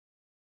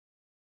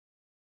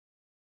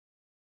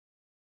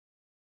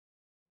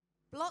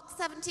Block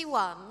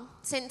 71,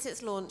 since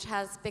its launch,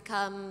 has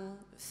become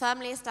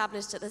firmly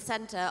established at the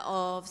centre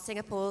of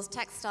Singapore's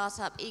tech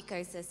startup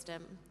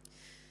ecosystem.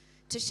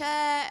 To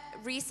share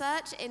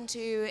research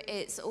into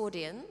its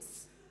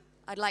audience,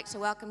 I'd like to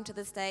welcome to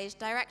the stage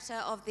Director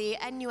of the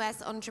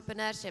NUS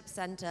Entrepreneurship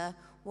Centre,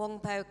 Wong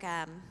Poh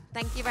Kam.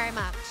 Thank you very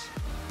much.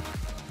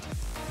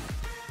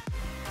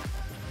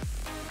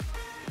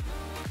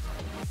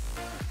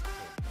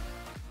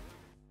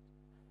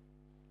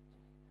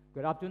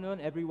 Good afternoon,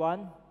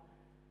 everyone.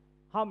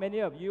 How many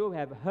of you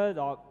have heard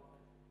of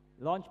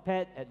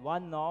Launchpad at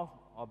One-North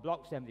or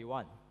Block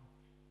 71?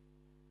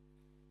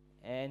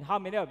 And how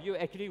many of you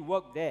actually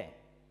work there?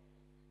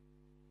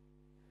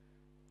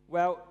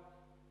 Well,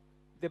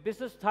 the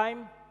Business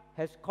Times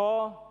has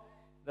called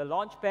the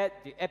Launchpad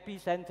the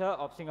epi-center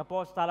of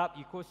Singapore's startup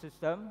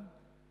ecosystem,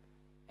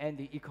 and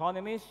The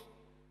Economist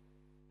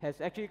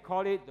has actually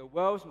called it the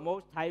world's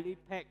most tightly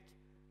packed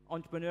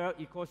entrepreneurial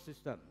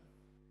ecosystem.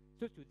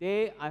 So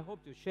today, I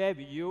hope to share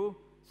with you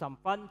some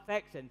fun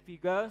facts and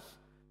figures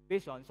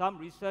based on some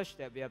research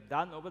that we have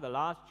done over the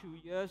last 2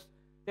 years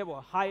that will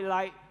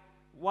highlight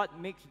what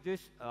makes this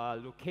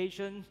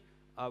location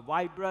a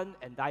vibrant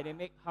and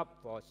dynamic hub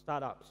for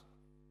startups.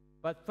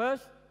 But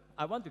first,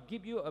 I want to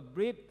give you a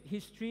brief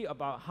history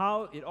about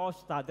how it all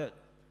started.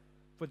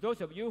 For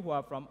those of you who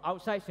are from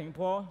outside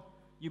Singapore,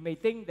 you may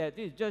think that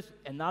this is just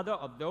another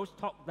of those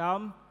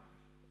top-down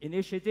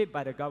initiatives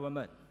by the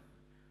government.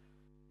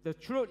 The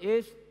truth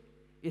is,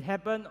 it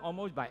happened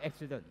almost by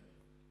accident.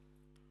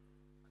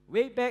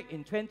 Way back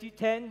in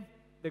 2010,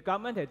 the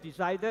government had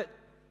decided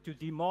to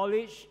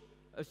demolish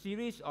a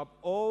series of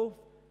old,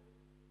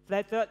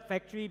 flattered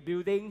factory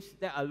buildings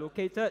that are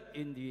located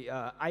in the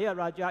Ayer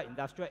Rajah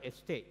Industrial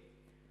Estate.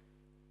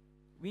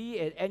 We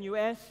at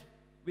NUS,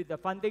 with the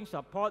funding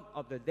support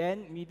of the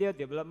then Media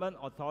Development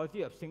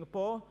Authority of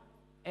Singapore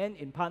and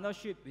in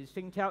partnership with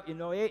Singtel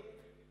Innovate,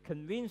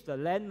 convinced the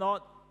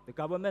landlord, the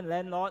government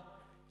landlord,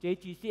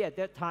 JTC at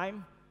that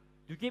time,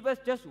 to give us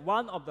just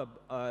one of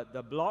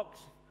the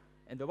blocks,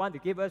 and the one they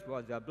gave us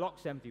was Block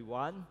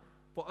 71,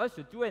 for us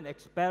to do an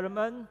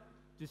experiment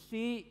to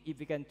see if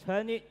we can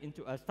turn it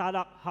into a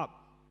startup hub.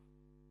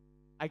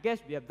 I guess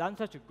we have done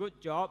such a good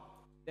job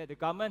that the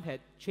government had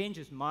changed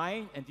its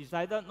mind and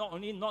decided not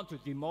only not to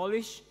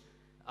demolish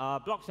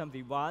Block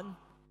 71,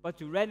 but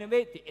to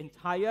renovate the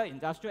entire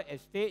industrial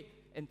estate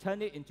and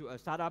turn it into a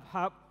startup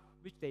hub,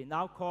 which they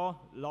now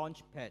call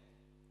Launchpad.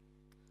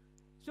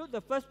 So the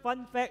first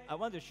fun fact I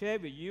want to share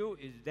with you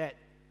is that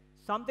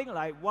something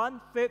like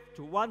 1/5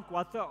 to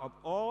 1/4 of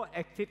all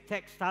active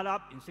tech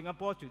startups in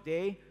Singapore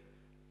today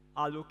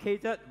are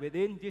located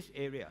within this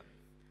area.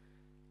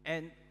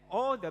 And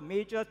all the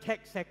major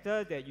tech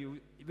sectors that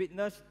you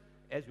witness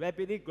as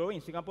rapidly growing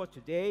in Singapore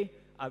today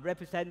are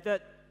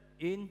represented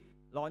in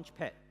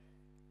Launchpad.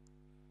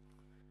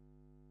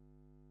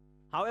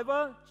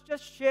 However,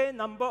 just sheer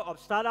number of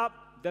startups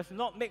does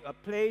not make a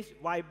place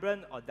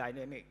vibrant or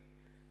dynamic.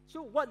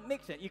 So what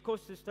makes an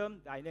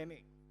ecosystem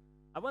dynamic?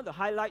 I want to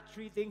highlight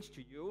 3 things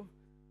to you.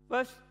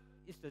 First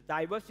is the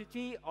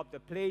diversity of the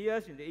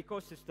players in the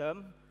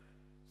ecosystem.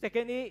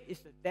 Secondly is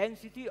the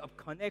density of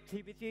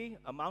connectivity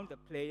among the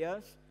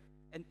players.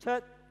 And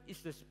third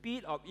is the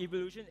speed of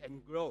evolution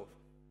and growth.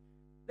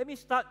 Let me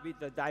start with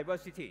the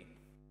diversity.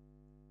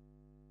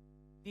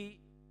 The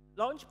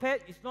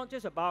Launchpad is not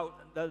just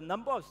about the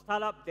number of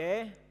startups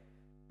there,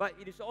 but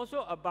it is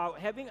also about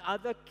having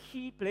other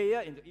key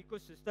players in the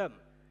ecosystem,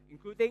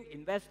 including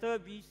investor,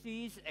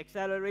 VCs,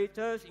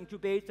 accelerators,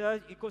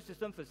 incubators,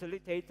 ecosystem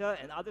facilitators,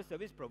 and other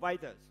service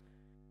providers.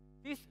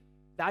 This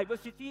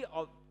diversity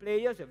of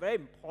players is very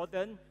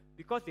important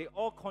because they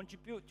all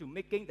contribute to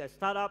making the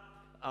startup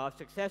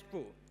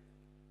successful.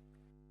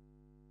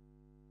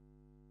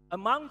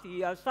 Among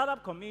the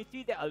startup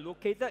community that are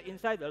located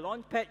inside the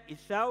Launchpad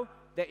itself,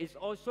 there is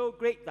also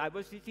great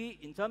diversity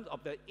in terms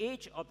of the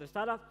age of the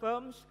startup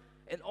firms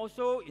and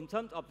also in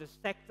terms of the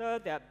sector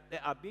that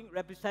are being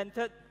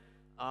represented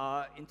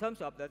in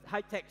terms of the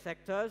high-tech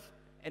sectors.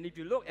 And if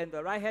you look at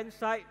the right-hand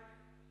side,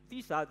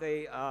 these are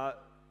the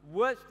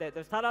words that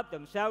the startup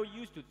themselves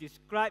use to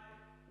describe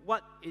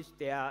what is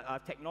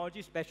their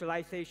technology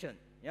specialization.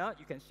 Yeah?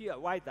 You can see a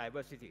wide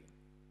diversity.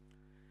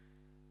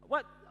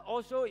 What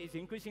also is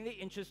increasingly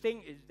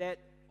interesting is that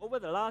over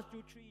the last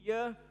 2-3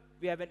 years,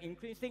 we have an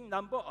increasing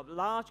number of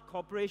large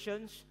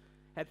corporations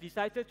have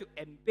decided to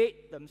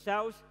embed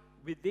themselves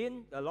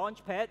within the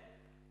Launchpad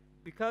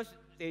because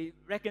they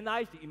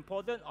recognize the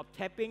importance of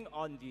tapping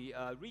on the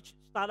rich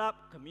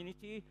startup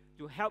community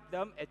to help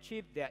them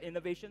achieve their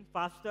innovation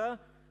faster,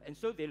 and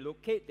so they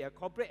locate their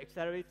corporate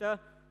accelerator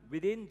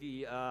within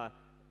the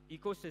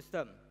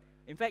ecosystem.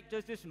 In fact,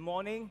 just this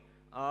morning,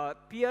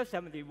 Pier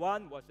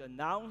 71 was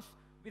announced,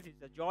 which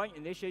is a joint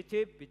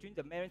initiative between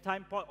the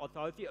Maritime Port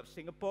Authority of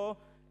Singapore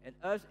and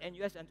us,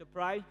 NUS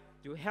Enterprise,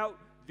 to help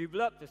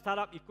develop the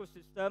startup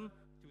ecosystem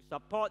to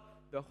support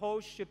the whole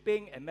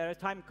shipping and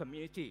maritime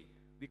community.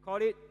 We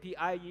call it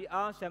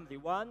PIER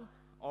 71,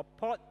 or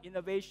Port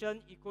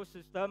Innovation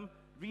Ecosystem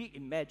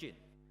Reimagined.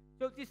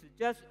 So this is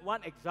just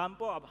one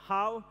example of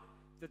how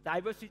the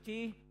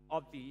diversity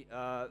of the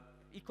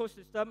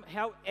ecosystem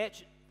help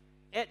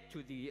add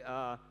to the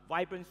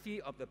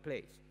vibrancy of the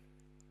place.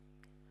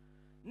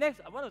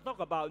 Next, I want to talk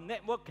about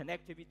network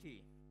connectivity.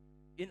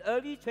 In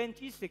early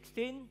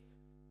 2016,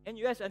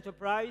 NUS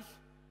Enterprise,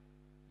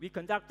 we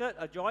conducted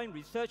a joint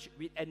research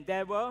with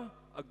Endeavour,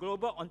 a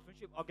global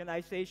entrepreneurship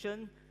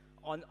organization,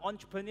 on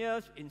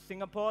entrepreneurs in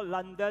Singapore,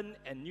 London,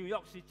 and New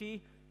York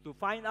City to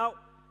find out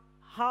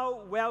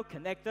how well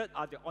connected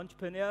are the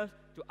entrepreneurs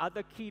to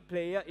other key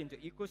players in the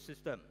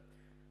ecosystem.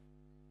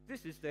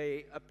 This is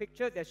a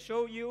picture that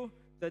shows you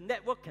the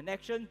network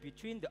connection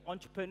between the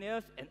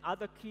entrepreneurs and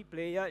other key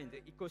players in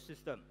the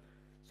ecosystem.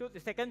 So the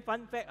second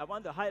fun fact I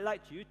want to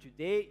highlight to you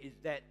today is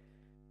that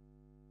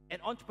an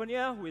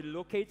entrepreneur who is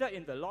located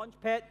in the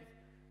Launchpad,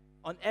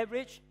 on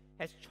average,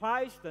 has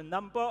twice the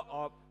number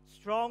of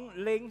strong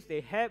links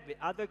they have with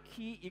other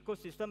key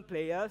ecosystem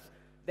players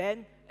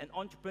than an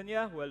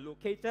entrepreneur who are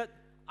located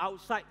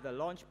outside the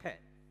Launchpad.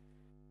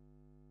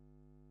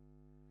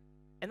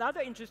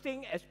 Another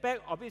interesting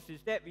aspect of this is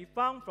that we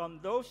found from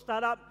those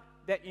startups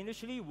that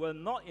initially were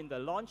not in the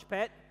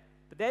Launchpad,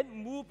 but then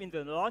moved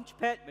into the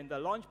Launchpad when the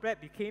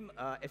Launchpad became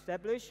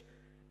established,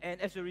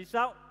 and as a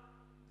result,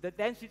 the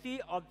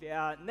density of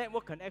their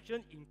network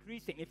connection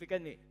increased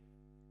significantly.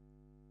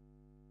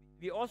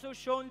 We also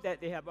shown that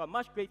they have a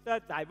much greater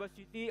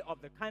diversity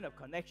of the kind of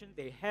connection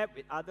they have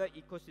with other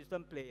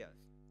ecosystem players.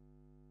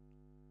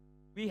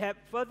 We have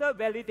further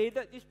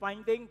validated this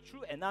finding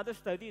through another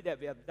study that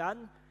we have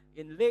done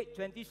in late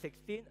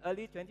 2016,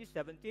 early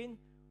 2017.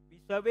 We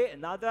surveyed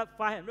another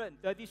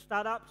 530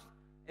 startups,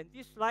 and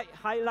this slide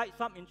highlights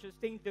some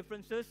interesting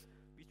differences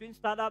between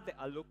startups that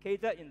are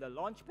located in the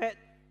Launchpad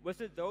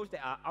versus those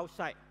that are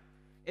outside.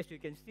 As you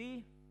can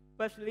see,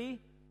 firstly,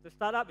 the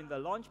startups in the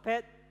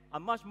Launchpad are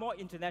much more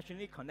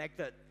internationally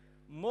connected.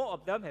 More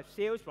of them have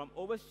sales from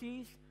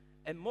overseas,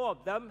 and more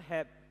of them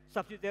have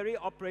subsidiary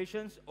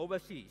operations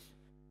overseas.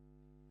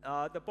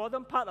 The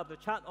bottom part of the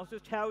chart also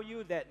tells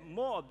you that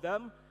more of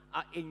them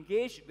are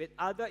engaged with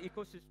other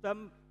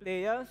ecosystem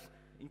players,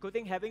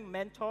 including having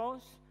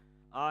mentors,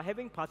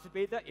 having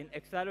participated in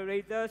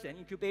accelerators and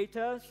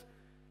incubators,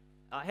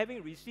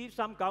 having received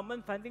some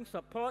government funding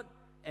support,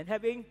 and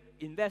having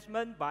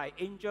investment by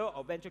angel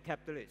or venture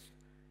capitalists.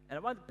 And I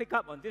want to pick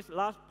up on this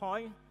last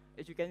point.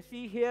 As you can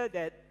see here,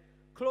 that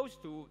close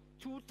to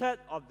 2/3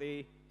 of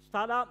the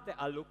startups that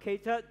are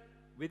located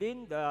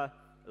within the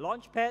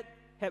Launchpad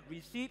have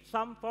received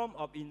some form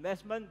of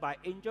investment by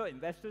angel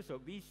investors or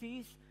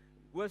VCs,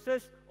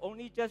 versus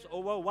only just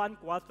over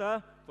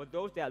 1/4 for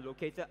those that are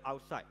located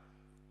outside.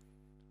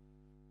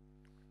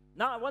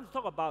 Now I want to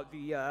talk about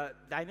the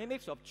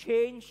dynamics of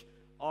change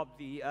of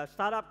the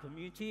startup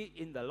community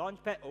in the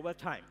Launchpad over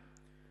time.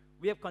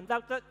 We have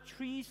conducted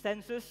 3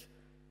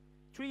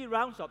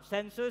 rounds of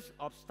census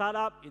of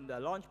startup in the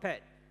Launchpad.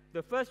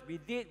 The first we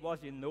did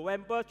was in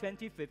November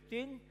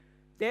 2015.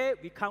 There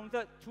we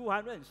counted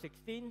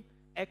 216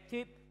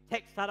 active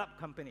tech startup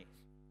companies.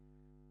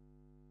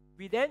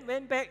 We then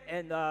went back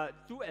and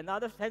do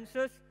another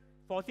census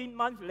 14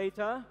 months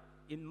later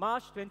in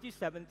March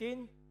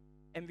 2017,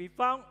 and we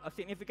found a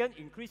significant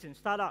increase in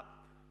startup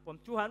from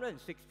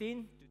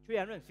 216 to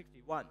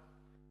 361.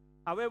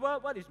 However,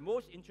 what is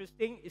most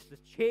interesting is the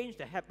change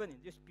that happened in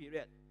this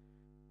period.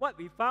 What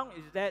we found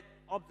is that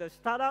of the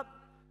startups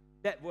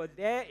that were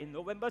there in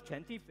November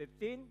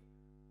 2015,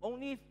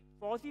 only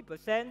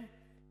 40%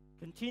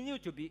 continue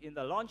to be in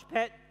the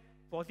Launchpad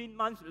 14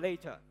 months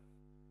later.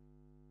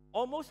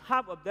 Almost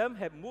half of them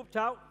have moved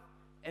out,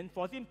 and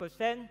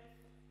 14%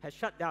 has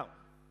shut down.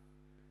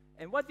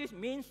 And what this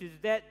means is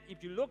that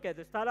if you look at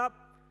the startup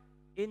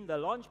in the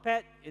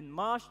Launchpad in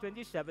March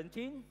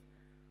 2017,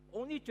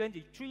 only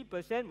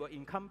 23% were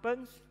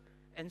incumbents,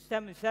 and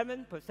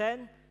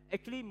 77%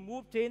 actually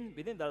moved in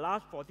within the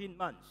last 14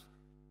 months.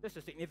 That's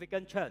a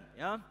significant churn,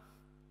 yeah?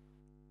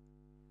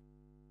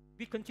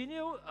 We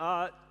continue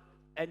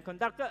and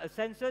conducted a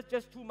census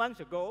just 2 months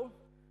ago.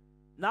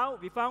 Now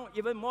we found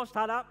even more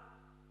startups,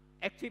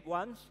 active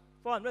ones,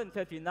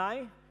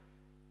 439.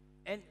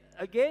 And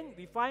again,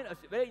 we find a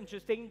very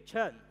interesting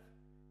churn.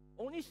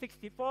 Only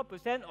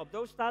 64% of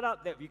those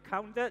startups that we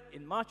counted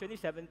in March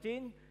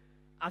 2017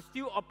 are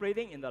still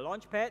operating in the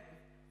Launchpad.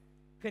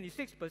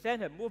 26%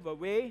 have moved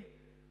away,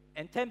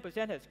 and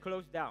 10% has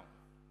closed down.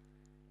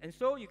 And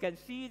so you can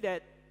see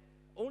that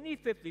only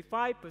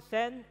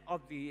 55%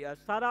 of the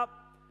startups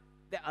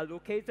that are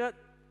located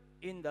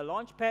in the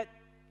Launchpad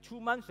 2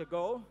 months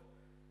ago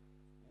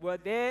were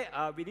there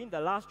within the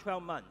last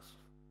 12 months.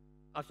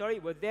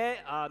 Were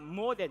there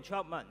more than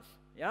 12 months.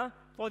 Yeah?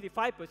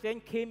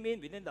 45% came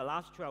in within the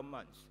last 12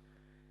 months.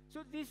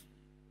 So this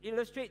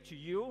illustrates to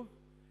you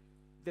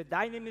the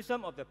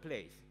dynamism of the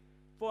place.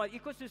 For an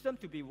ecosystem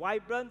to be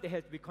vibrant, there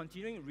has to be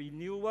continuing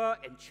renewal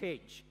and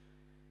change.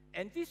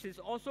 And this is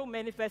also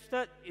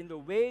manifested in the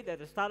way that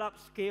the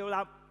startups scale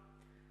up.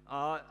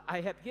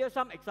 I have here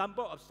some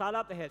examples of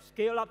startups that have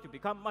scaled up to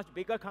become much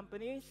bigger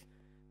companies.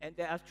 And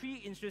there are 3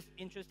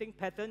 interesting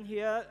patterns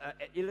here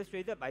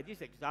illustrated by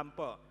this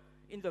example.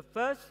 In the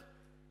first,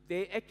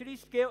 they actually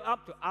scale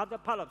up to other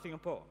parts of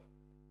Singapore.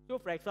 So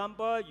for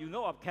example, you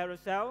know of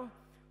Carousel.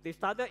 They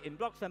started in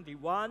Block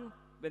 71.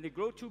 When they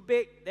grow too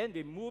big, then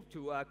they move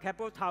to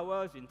Keppel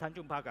Towers in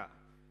Tanjung Pagar.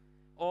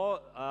 Or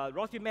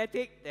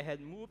Rosematic, they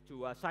had moved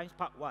to Science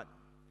Park 1.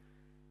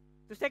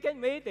 The second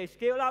way they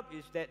scale up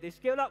is that they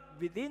scale up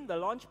within the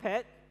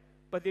Launchpad,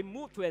 but they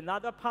move to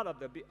another part of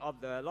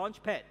the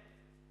Launchpad.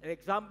 An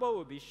example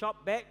would be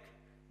Shopback.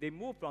 They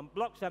move from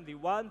Block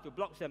 71 to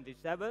Block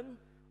 77,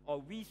 or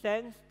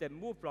WeSense, they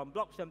move from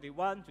Block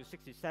 71 to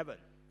 67.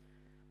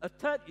 A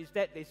third is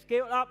that they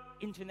scale up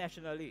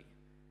internationally.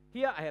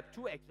 Here I have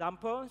two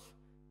examples.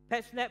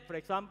 PetSnap, for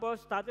example,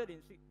 started in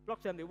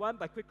Block 71,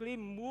 but quickly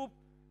moved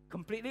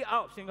completely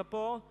out of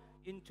Singapore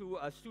into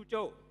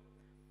Suzhou,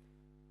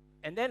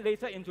 and then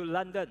later into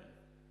London.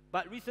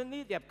 But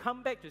recently, they have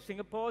come back to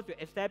Singapore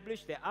to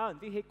establish their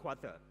R&D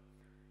headquarters.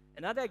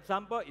 Another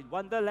example is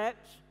Wonder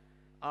Labs,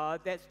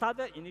 that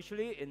started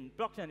initially in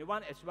Block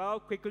 71 as well,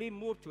 quickly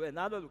moved to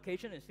another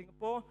location in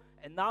Singapore,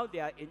 and now they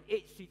are in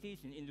 8 cities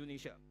in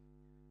Indonesia.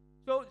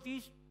 So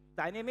this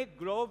dynamic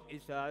growth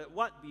is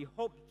what we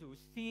hope to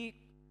see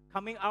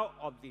coming out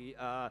of the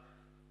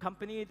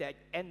company that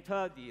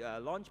enter the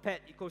Launchpad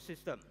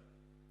ecosystem.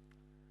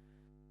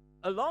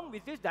 Along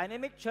with this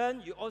dynamic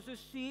churn, you also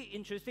see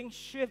interesting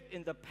shift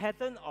in the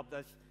pattern of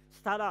the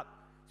startup.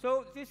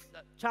 So this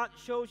chart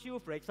shows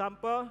you, for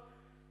example,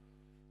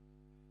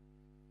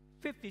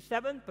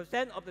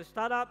 57% of the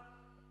startup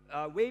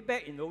way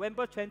back in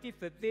November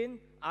 2015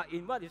 are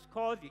in what is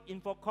called the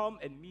Infocomm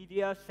and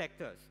media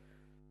sectors.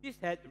 This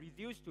had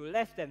reduced to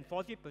less than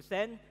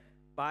 40%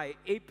 by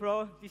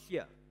April this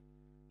year.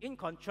 In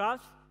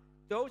contrast,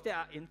 those that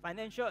are in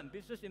financial and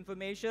business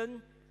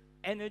information,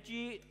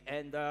 energy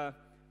and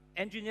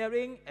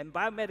engineering, and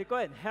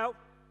biomedical and health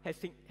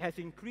has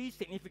increased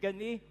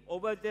significantly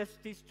over this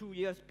 2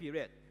 years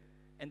period.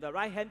 And the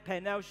right-hand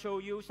panel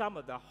shows you some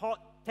of the hot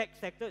tech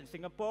sector in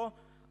Singapore.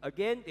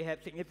 Again, they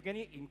have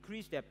significantly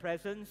increased their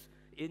presence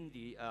in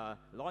the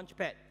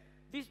Launchpad.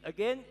 This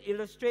again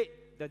illustrates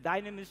the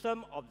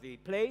dynamism of the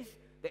place,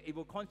 that it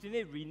will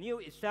continually renew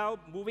itself,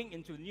 moving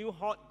into new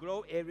hot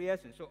growth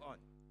areas and so on.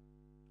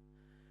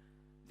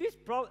 This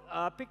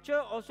picture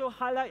also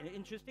highlights an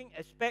interesting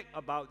aspect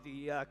about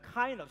the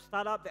kind of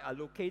startup that are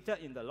located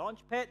in the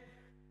Launchpad.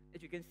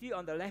 As you can see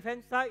on the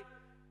left-hand side,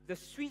 the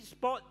sweet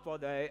spot for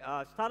the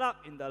startup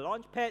in the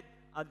Launchpad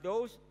are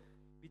those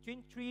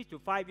between 3 to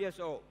 5 years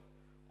old.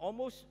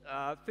 Almost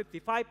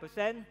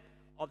 55%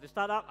 of the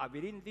startups are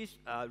within this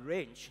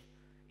range.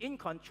 In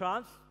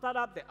contrast,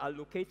 startups that are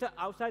located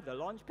outside the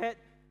Launchpad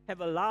have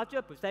a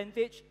larger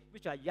percentage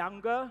which are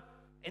younger,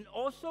 and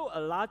also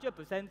a larger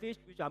percentage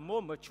which are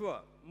more mature,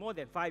 more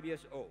than 5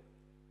 years old.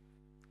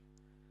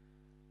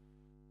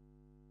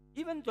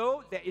 Even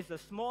though there is a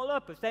smaller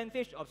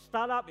percentage of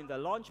startups in the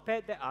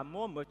Launchpad that are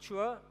more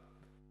mature,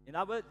 in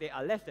other words, they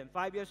are less than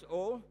 5 years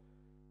old,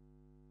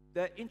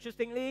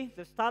 interestingly,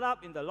 the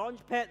startup in the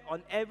Launchpad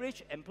on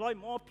average employ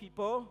more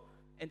people,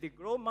 and they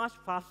grow much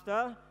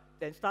faster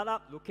than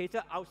startups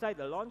located outside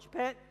the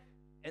Launchpad.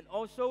 And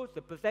also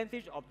the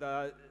percentage of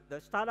the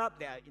startup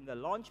that are in the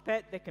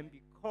Launchpad that can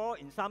be called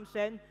in some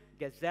sense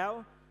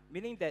gazelle,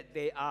 meaning that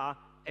they are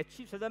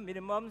achieve certain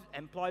minimum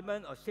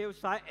employment or sales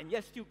size and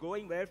yet still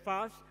growing very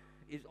fast,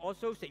 is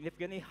also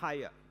significantly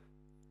higher.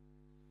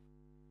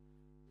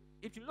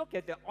 If you look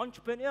at the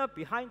entrepreneur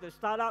behind the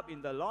startup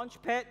in the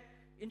Launchpad,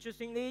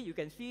 interestingly, you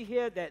can see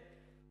here that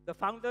the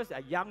founders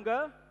are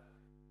younger,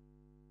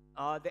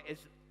 there is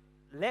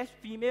less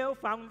female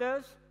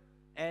founders,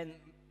 and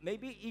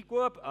maybe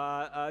equal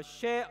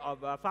share of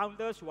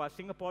founders who are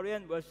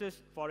Singaporean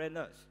versus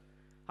foreigners.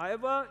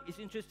 However, it's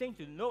interesting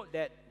to note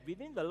that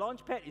within the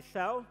Launchpad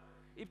itself,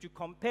 if you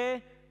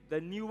compare the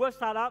newer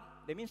startup,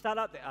 that means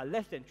startup that are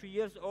less than 3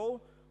 years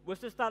old,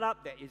 versus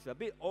startup that is a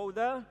bit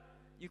older,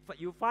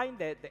 you find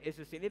that there is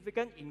a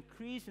significant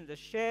increase in the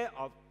share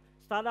of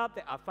startups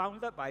that are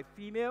founded by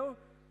female,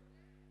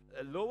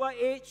 a lower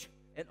age,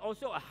 and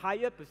also a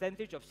higher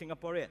percentage of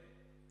Singaporean.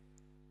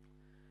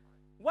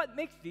 What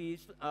makes the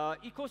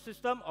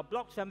ecosystem of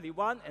Block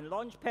 71 and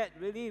Launchpad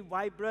really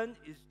vibrant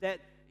is that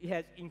it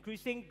has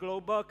increasing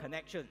global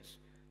connections.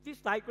 This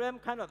diagram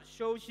kind of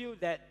shows you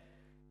that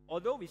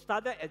although we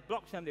started at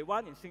Block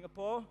 71 in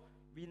Singapore,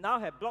 we now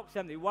have Block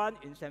 71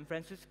 in San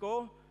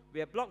Francisco,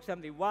 we have Block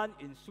 71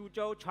 in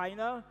Suzhou,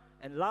 China,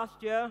 and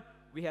last year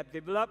we have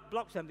developed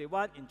Block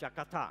 71 in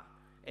Jakarta.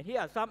 And here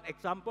are some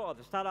examples of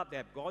the startups that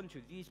have gone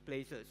to these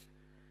places.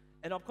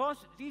 And of course,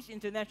 these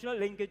international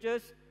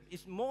linkages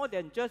is more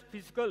than just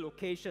physical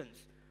locations.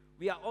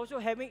 We are also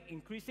having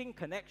increasing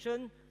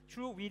connection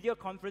through video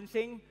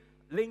conferencing,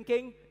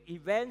 linking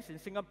events in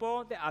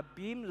Singapore that are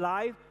beamed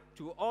live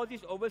to all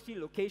these overseas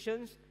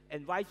locations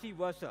and vice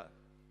versa.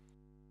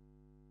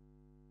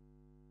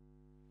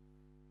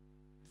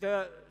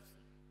 The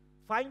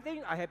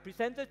finding I have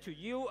presented to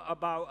you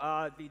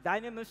about the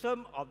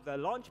dynamism of the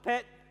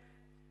Launchpad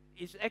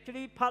is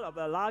actually part of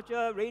a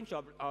larger range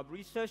of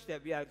research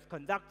that we are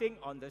conducting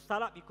on the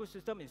startup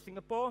ecosystem in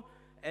Singapore,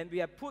 and we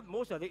have put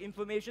most of the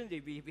information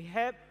that we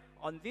have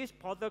on this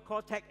portal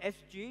called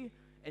TechSG,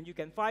 and you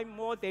can find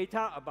more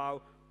data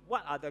about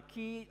what are the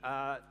key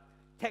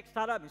tech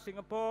startups in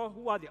Singapore,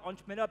 who are the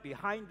entrepreneurs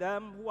behind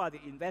them, who are the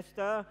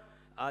investor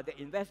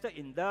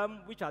in them,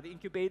 which are the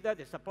incubators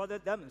that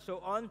supported them, and so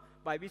on,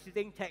 by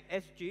visiting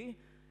TechSG.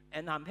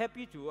 And I'm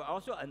happy to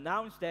also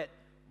announce that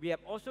we have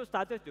also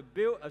started to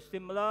build a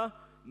similar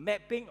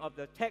mapping of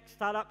the tech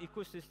startup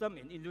ecosystem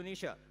in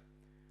Indonesia.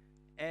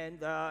 And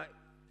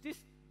this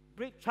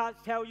brief chart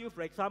tells you,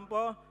 for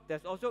example,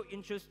 there's also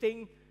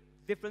interesting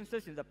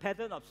differences in the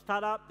pattern of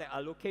startups that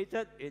are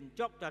located in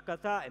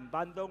Yogyakarta and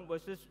Bandung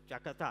versus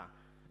Jakarta.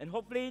 And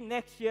hopefully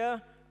next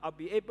year, I'll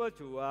be able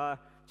to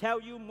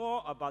tell you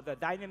more about the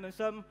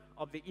dynamism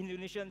of the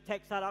Indonesian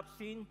tech startup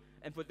scene.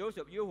 And for those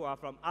of you who are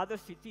from other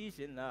cities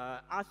in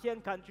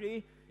ASEAN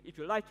country, if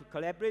you'd like to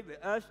collaborate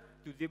with us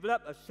to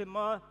develop a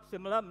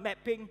similar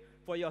mapping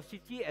for your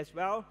city as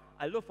well,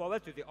 I look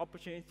forward to the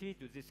opportunity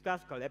to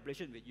discuss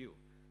collaboration with you.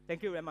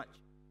 Thank you very much.